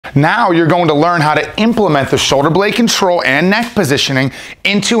Now you're going to learn how to implement the shoulder blade control and neck positioning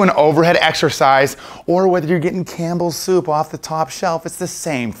into an overhead exercise, or whether you're getting Campbell's soup off the top shelf, it's the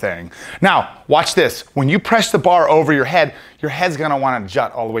same thing. Now, watch this. When you press the bar over your head's gonna wanna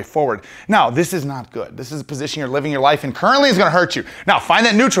jut all the way forward. Now, this is not good. This is a position you're living your life in currently, is gonna hurt you. Now, find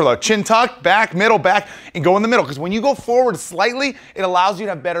that neutral though. Chin tuck, back, and go in the middle, because when you go forward slightly, it allows you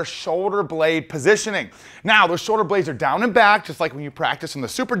to have better shoulder blade positioning. Now, those shoulder blades are down and back, just like when you practice in the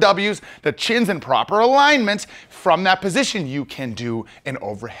Super W's, the chin's in proper alignment. From that position, you can do an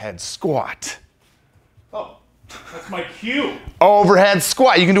overhead squat. Oh, that's my cue. Overhead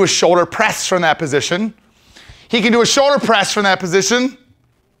squat. You can do a shoulder press from that position. He can do a shoulder press from that position.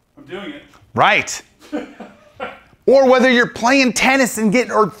 I'm doing it. Right. Or whether you're playing tennis and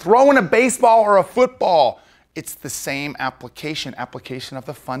or throwing a baseball or a football, it's the same application of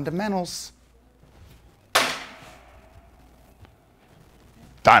the fundamentals.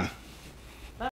 Done.